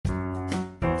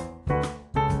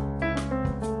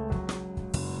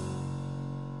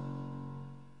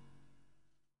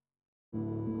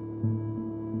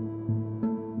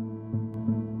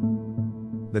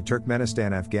The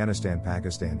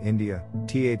Turkmenistan-Afghanistan-Pakistan-India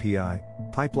 (TAPI)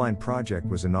 pipeline project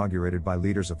was inaugurated by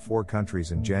leaders of 4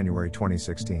 countries in January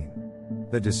 2016.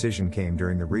 The decision came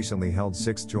during the recently held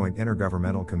 6th Joint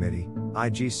Intergovernmental Committee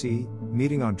 (IGC)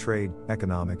 meeting on trade,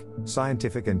 economic,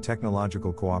 scientific and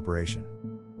technological cooperation.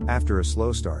 After a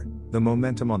slow start, the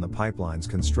momentum on the pipeline's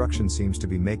construction seems to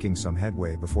be making some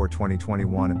headway before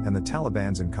 2021 and the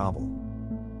Taliban's in Kabul.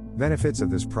 Benefits of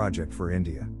this project for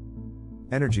India.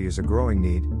 Energy is a growing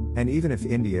need, and even if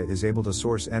India is able to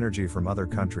source energy from other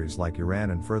countries like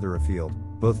Iran and further afield,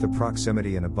 both the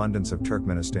proximity and abundance of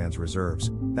Turkmenistan's reserves,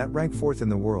 that rank 4th in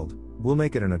the world, will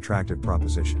make it an attractive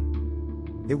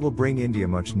proposition. It will bring India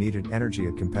much needed energy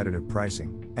at competitive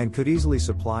pricing, and could easily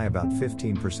supply about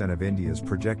 15% of India's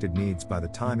projected needs by the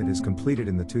time it is completed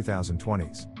in the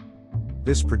 2020s.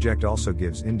 This project also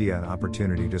gives India an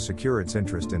opportunity to secure its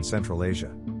interest in Central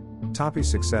Asia. TAPI's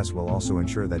success will also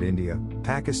ensure that India,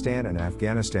 Pakistan and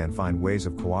Afghanistan find ways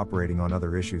of cooperating on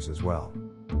other issues as well.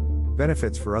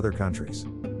 Benefits for other countries.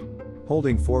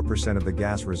 Holding 4% of the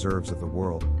gas reserves of the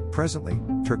world, presently,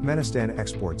 Turkmenistan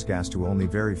exports gas to only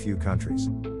very few countries.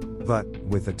 But,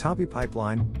 with the TAPI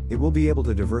pipeline, it will be able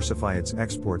to diversify its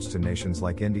exports to nations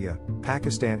like India,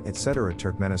 Pakistan, etc.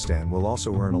 Turkmenistan will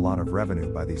also earn a lot of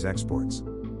revenue by these exports.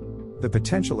 The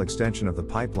potential extension of the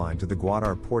pipeline to the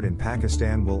Gwadar port in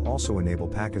Pakistan will also enable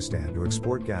Pakistan to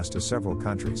export gas to several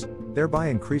countries, thereby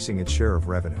increasing its share of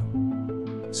revenue.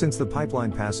 Since the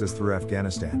pipeline passes through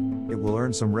Afghanistan, it will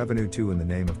earn some revenue too in the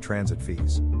name of transit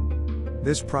fees.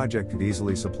 This project could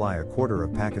easily supply a quarter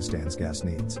of Pakistan's gas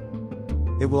needs.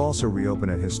 It will also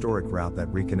reopen a historic route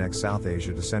that reconnects South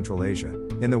Asia to Central Asia,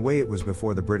 in the way it was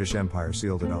before the British Empire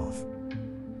sealed it off.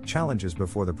 Challenges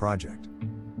before the project.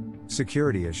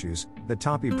 Security issues. The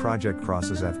TAPI project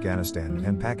crosses Afghanistan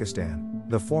and Pakistan,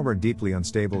 the former deeply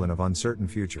unstable and of uncertain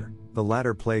future, the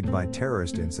latter plagued by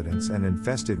terrorist incidents and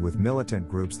infested with militant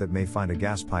groups that may find a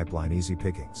gas pipeline easy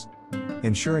pickings.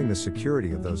 Ensuring the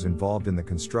security of those involved in the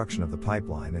construction of the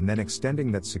pipeline and then extending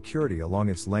that security along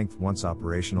its length once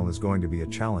operational is going to be a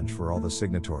challenge for all the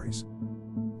signatories.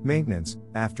 Maintenance.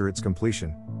 After its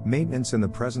completion, maintenance in the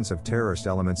presence of terrorist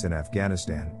elements in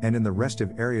Afghanistan and in the rest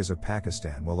of areas of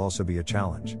Pakistan will also be a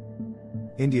challenge.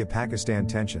 India-Pakistan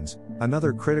tensions.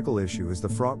 Another critical issue is the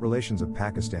fraught relations of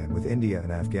Pakistan with India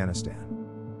and Afghanistan.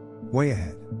 Way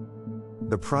ahead.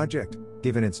 The project,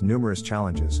 given its numerous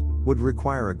challenges, would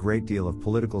require a great deal of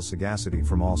political sagacity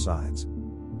from all sides.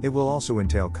 It will also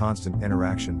entail constant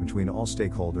interaction between all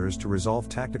stakeholders to resolve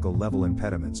tactical level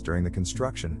impediments during the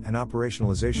construction and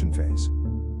operationalization phase.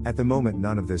 At the moment,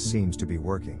 none of this seems to be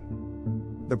working.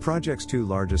 The project's 2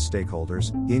 largest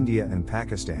stakeholders, India and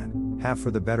Pakistan, have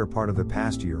for the better part of the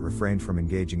past year refrained from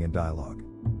engaging in dialogue.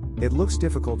 It looks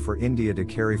difficult for India to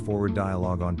carry forward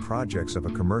dialogue on projects of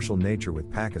a commercial nature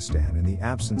with Pakistan in the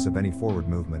absence of any forward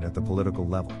movement at the political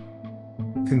level.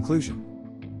 Conclusion.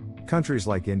 Countries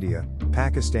like India,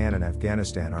 Pakistan and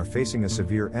Afghanistan are facing a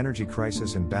severe energy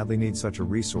crisis and badly need such a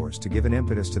resource to give an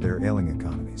impetus to their ailing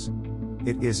economies.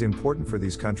 It is important for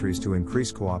these countries to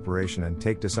increase cooperation and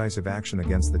take decisive action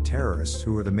against the terrorists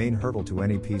who are the main hurdle to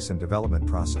any peace and development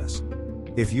process.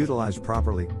 If utilized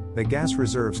properly, the gas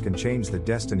reserves can change the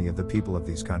destiny of the people of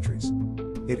these countries.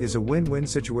 It is a win-win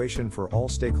situation for all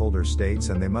stakeholder states,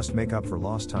 and they must make up for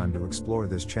lost time to explore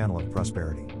this channel of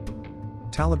prosperity.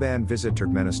 Taliban visit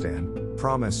Turkmenistan,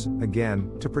 promise,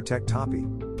 again, to protect TAPI.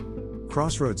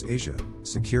 Crossroads Asia,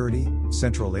 security,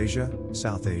 Central Asia,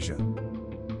 South Asia.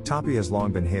 TAPI has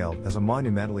long been hailed as a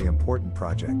monumentally important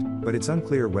project, but it's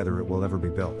unclear whether it will ever be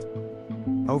built.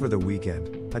 Over the weekend,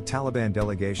 a Taliban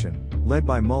delegation, led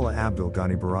by Mullah Abdul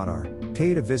Ghani Baradar,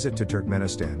 paid a visit to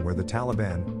Turkmenistan where the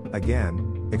Taliban,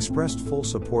 again, expressed full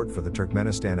support for the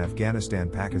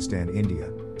Turkmenistan-Afghanistan-Pakistan-India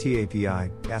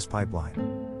 (TAPI) gas pipeline.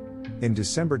 In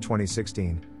December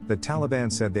 2016, the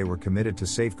Taliban said they were committed to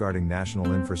safeguarding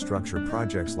national infrastructure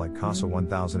projects like CASA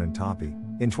 1000 and TAPI.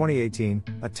 In 2018,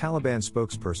 a Taliban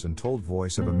spokesperson told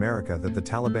Voice of America that the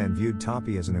Taliban viewed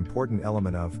TAPI as an important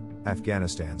element of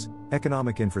Afghanistan's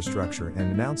economic infrastructure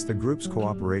and announced the group's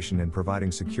cooperation in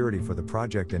providing security for the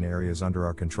project in areas under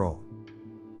our control.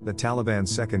 The Taliban's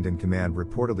second-in-command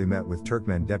reportedly met with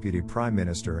Turkmen Deputy Prime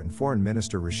Minister and Foreign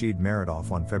Minister Rashid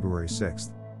Meredov on February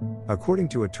 6. According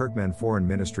to a Turkmen Foreign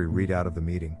Ministry readout of the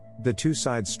meeting, the two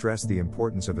sides stressed the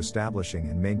importance of establishing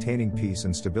and maintaining peace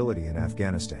and stability in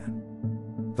Afghanistan.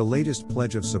 The latest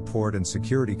pledge of support and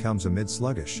security comes amid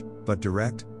sluggish, but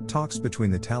direct, talks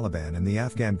between the Taliban and the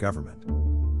Afghan government.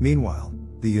 Meanwhile,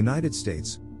 the United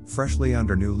States, freshly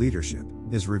under new leadership,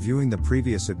 is reviewing the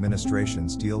previous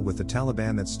administration's deal with the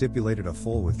Taliban that stipulated a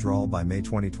full withdrawal by May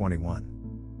 2021.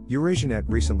 Eurasianet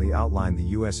recently outlined the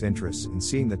U.S. interests in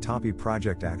seeing the TAPI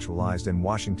project actualized and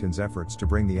Washington's efforts to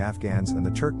bring the Afghans and the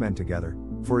Turkmen together,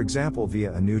 for example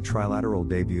via a new trilateral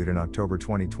debuted in October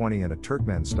 2020 and a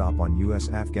Turkmen stop on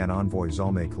U.S.-Afghan envoy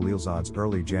Zalmay Khalilzad's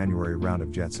early January round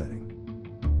of jet-setting.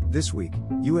 This week,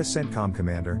 U.S. CENTCOM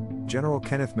Commander, General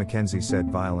Kenneth McKenzie said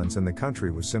violence in the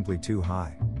country was simply too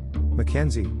high.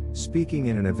 McKenzie, speaking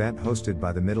in an event hosted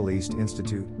by the Middle East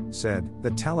Institute, said,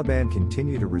 "The Taliban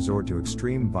continue to resort to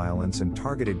extreme violence and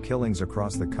targeted killings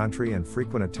across the country and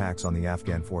frequent attacks on the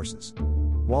Afghan forces.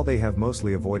 While they have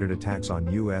mostly avoided attacks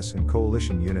on U.S. and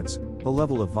coalition units, the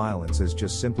level of violence is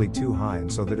just simply too high,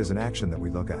 and so that is an action that we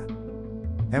look at."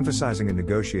 Emphasizing a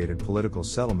negotiated political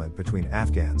settlement between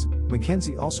Afghans,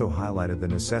 McKenzie also highlighted the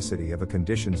necessity of a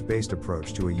conditions-based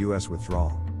approach to a U.S.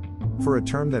 withdrawal. For a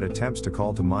term that attempts to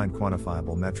call to mind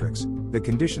quantifiable metrics, the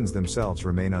conditions themselves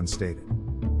remain unstated.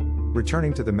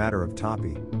 Returning to the matter of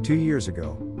TAPI, 2 years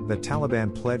ago, the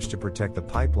Taliban pledged to protect the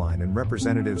pipeline, and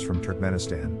representatives from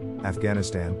Turkmenistan,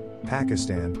 Afghanistan,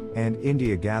 Pakistan, and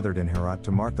India gathered in Herat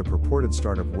to mark the purported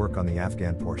start of work on the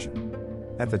Afghan portion.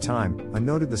 At the time, I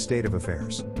noted the state of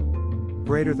affairs.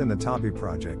 Greater than the TAPI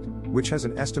project, which has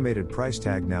an estimated price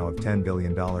tag now of $10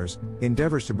 billion,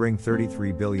 endeavors to bring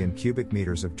 33 billion cubic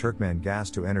meters of Turkmen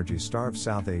gas to energy-starved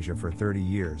South Asia for 30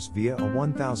 years via a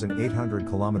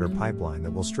 1,800-kilometer pipeline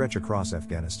that will stretch across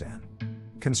Afghanistan.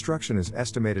 Construction is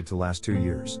estimated to last 2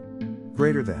 years.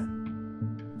 Greater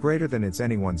than it's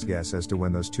anyone's guess as to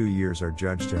when those 2 years are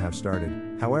judged to have started,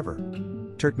 however.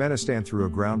 Turkmenistan threw a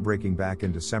groundbreaking back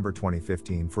in December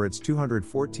 2015 for its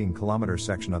 214-kilometer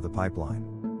section of the pipeline.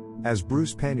 As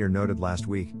Bruce Pannier noted last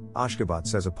week, Ashgabat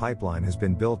says a pipeline has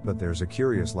been built, but there's a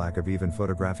curious lack of even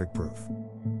photographic proof.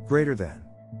 Greater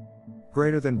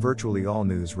than virtually all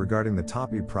news regarding the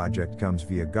TAPI project comes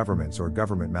via governments or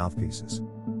government mouthpieces.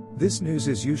 This news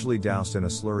is usually doused in a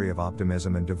slurry of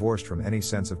optimism and divorced from any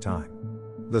sense of time.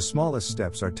 The smallest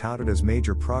steps are touted as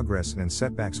major progress and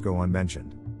setbacks go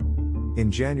unmentioned. In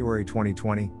January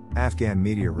 2020, Afghan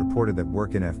media reported that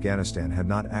work in Afghanistan had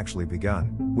not actually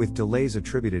begun, with delays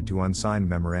attributed to unsigned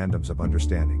memorandums of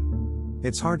understanding.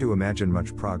 It's hard to imagine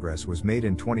much progress was made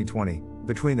in 2020,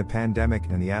 between the pandemic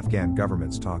and the Afghan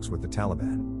government's talks with the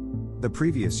Taliban. The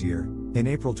previous year, in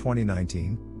April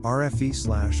 2019,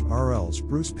 RFE/RL's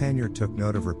Bruce Pannier took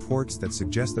note of reports that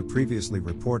suggest the previously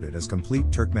reported as complete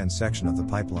Turkmen section of the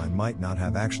pipeline might not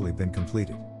have actually been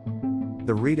completed.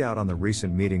 The readout on the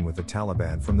recent meeting with the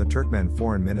Taliban from the Turkmen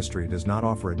Foreign Ministry does not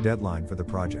offer a deadline for the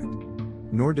project.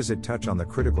 Nor does it touch on the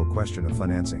critical question of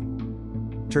financing.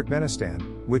 Turkmenistan,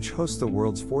 which hosts the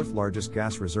world's fourth largest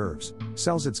gas reserves,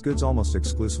 sells its goods almost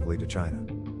exclusively to China.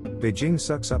 Beijing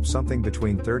sucks up something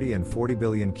between 30 and 40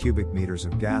 billion cubic meters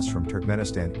of gas from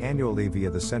Turkmenistan annually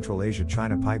via the Central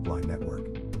Asia-China pipeline network.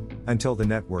 Until the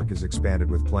network is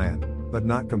expanded with planned, but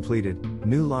not completed,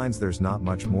 new lines, there's not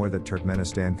much more that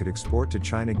Turkmenistan could export to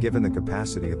China given the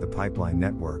capacity of the pipeline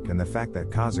network and the fact that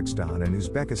Kazakhstan and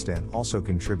Uzbekistan also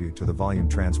contribute to the volume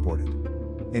transported.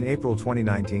 In April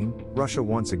 2019, Russia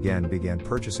once again began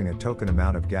purchasing a token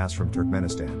amount of gas from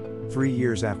Turkmenistan, 3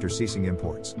 years after ceasing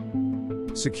imports.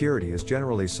 Security is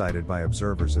generally cited by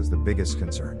observers as the biggest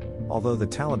concern, although the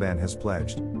Taliban has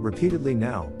pledged, repeatedly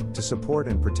now, to support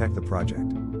and protect the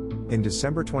project. In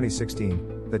December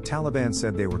 2016, the Taliban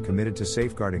said they were committed to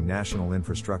safeguarding national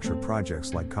infrastructure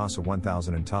projects like CASA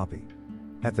 1000 and TAPI.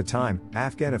 At the time,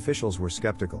 Afghan officials were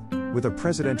skeptical, with a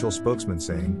presidential spokesman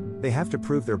saying, they have to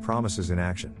prove their promises in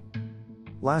action.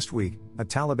 Last week, a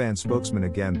Taliban spokesman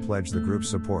again pledged the group's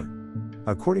support.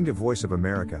 According to Voice of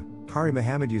America, Qari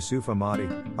Mohammad Yusuf Ahmadi,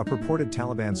 a purported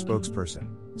Taliban spokesperson,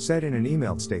 said in an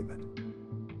emailed statement,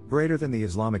 "Greater than the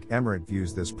Islamic Emirate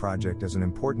views this project as an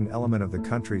important element of the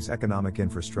country's economic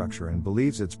infrastructure and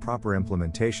believes its proper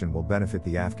implementation will benefit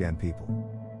the Afghan people.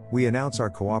 We announce our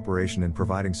cooperation in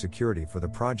providing security for the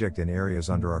project in areas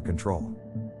under our control."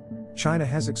 China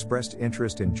has expressed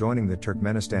interest in joining the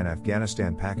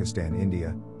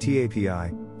Turkmenistan-Afghanistan-Pakistan-India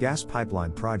 (TAPI) gas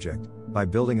pipeline project by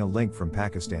building a link from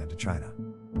Pakistan to China.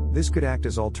 This could act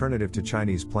as alternative to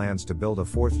Chinese plans to build a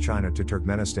fourth China to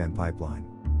Turkmenistan pipeline.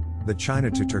 The China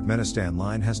to Turkmenistan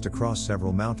line has to cross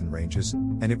several mountain ranges,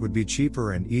 and it would be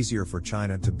cheaper and easier for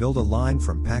China to build a line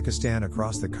from Pakistan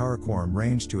across the Karakoram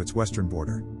range to its western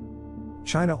border.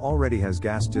 China already has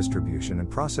gas distribution and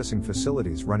processing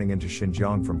facilities running into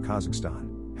Xinjiang from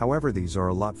Kazakhstan, however these are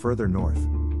a lot further north.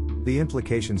 The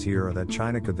implications here are that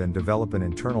China could then develop an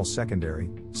internal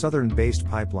secondary, southern-based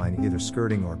pipeline either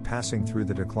skirting or passing through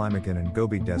the Taklamakan and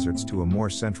Gobi deserts to a more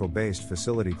central-based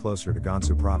facility closer to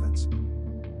Gansu province.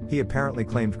 He apparently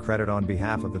claimed credit on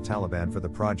behalf of the Taliban for the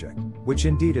project, which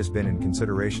indeed has been in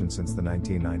consideration since the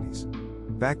 1990s.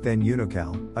 Back then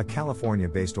Unocal, a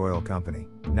California-based oil company,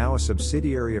 now a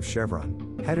subsidiary of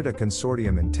Chevron, headed a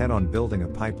consortium intent on building a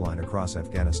pipeline across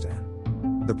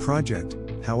Afghanistan. The project,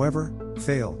 however,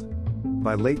 failed.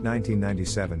 By late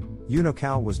 1997,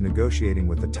 Unocal was negotiating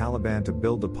with the Taliban to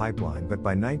build the pipeline, but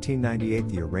by 1998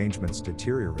 the arrangements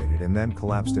deteriorated and then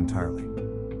collapsed entirely.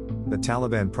 The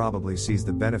Taliban probably sees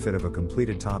the benefit of a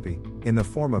completed TAPI, in the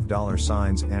form of dollar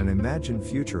signs and an imagined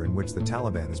future in which the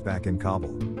Taliban is back in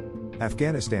Kabul.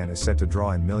 Afghanistan is set to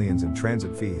draw in millions in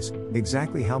transit fees,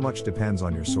 exactly how much depends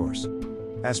on your source.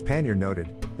 As Pannier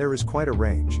noted, there is quite a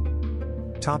range.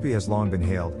 TAPI has long been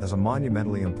hailed as a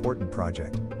monumentally important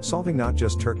project, solving not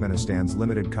just Turkmenistan's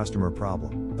limited customer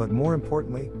problem, but more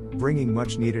importantly, bringing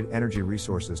much-needed energy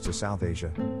resources to South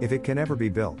Asia, if it can ever be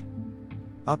built.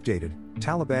 Updated,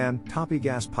 Taliban, TAPI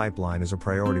gas pipeline is a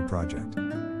priority project.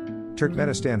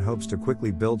 Turkmenistan hopes to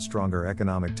quickly build stronger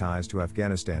economic ties to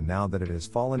Afghanistan now that it has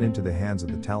fallen into the hands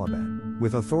of the Taliban,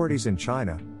 with authorities in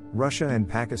China, Russia and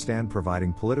Pakistan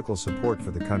providing political support for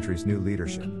the country's new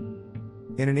leadership.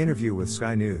 In an interview with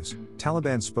Sky News,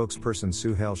 Taliban spokesperson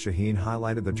Suhail Shaheen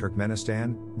highlighted the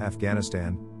Turkmenistan,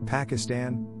 Afghanistan,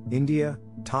 Pakistan, India,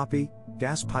 TAPI,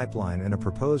 gas pipeline and a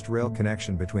proposed rail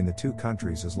connection between the two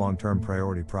countries as long-term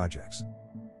priority projects.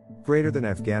 Greater than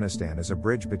Afghanistan is a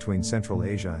bridge between Central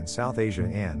Asia and South Asia,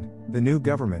 and the new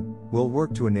government will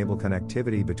work to enable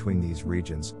connectivity between these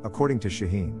regions, according to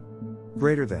Shaheen.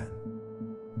 Greater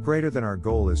than our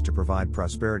goal is to provide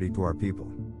prosperity to our people.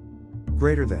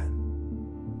 Greater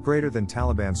than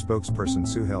Taliban spokesperson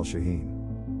Suhail Shaheen.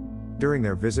 During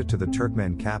their visit to the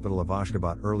Turkmen capital of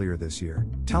Ashgabat earlier this year,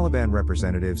 Taliban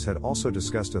representatives had also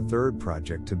discussed a third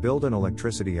project to build an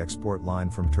electricity export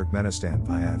line from Turkmenistan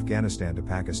via Afghanistan to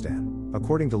Pakistan,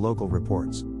 according to local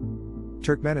reports.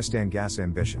 Turkmenistan gas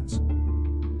ambitions.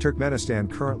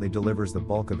 Turkmenistan currently delivers the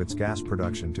bulk of its gas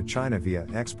production to China via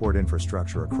export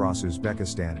infrastructure across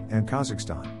Uzbekistan and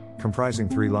Kazakhstan, comprising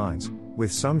 3 lines,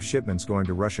 with some shipments going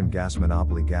to Russian gas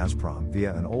monopoly Gazprom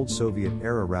via an old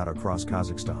Soviet-era route across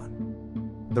Kazakhstan.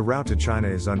 The route to China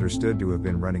is understood to have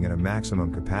been running at a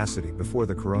maximum capacity before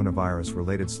the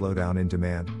coronavirus-related slowdown in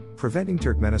demand, preventing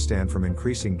Turkmenistan from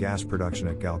increasing gas production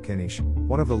at Galkinish,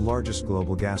 one of the largest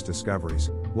global gas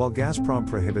discoveries, while Gazprom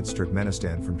prohibits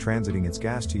Turkmenistan from transiting its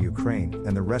gas to Ukraine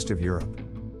and the rest of Europe.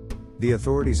 The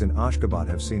authorities in Ashgabat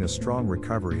have seen a strong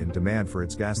recovery in demand for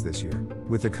its gas this year,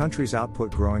 with the country's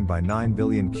output growing by 9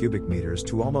 billion cubic meters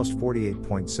to almost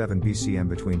 48.7 BCM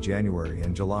between January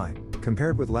and July,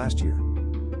 compared with last year.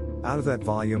 Out of that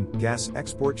volume, gas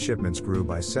export shipments grew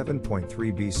by 7.3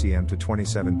 BCM to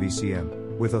 27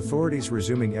 BCM, with authorities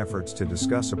resuming efforts to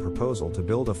discuss a proposal to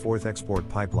build a 4th export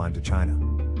pipeline to China.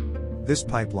 This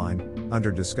pipeline,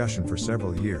 under discussion for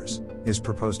several years, is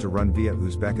proposed to run via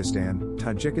Uzbekistan,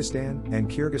 Tajikistan, and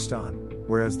Kyrgyzstan,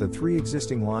 whereas the 3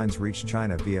 existing lines reach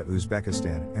China via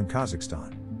Uzbekistan and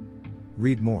Kazakhstan.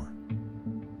 Read more.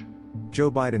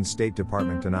 Joe Biden's State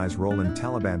Department denies role in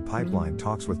Taliban pipeline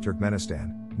talks with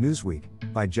Turkmenistan. Newsweek,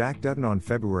 by Jack Dutton on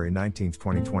February 19,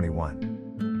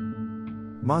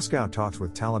 2021. Moscow talks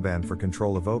with Taliban for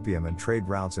control of opium and trade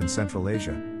routes in Central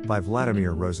Asia, by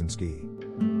Vladimir Rosinski.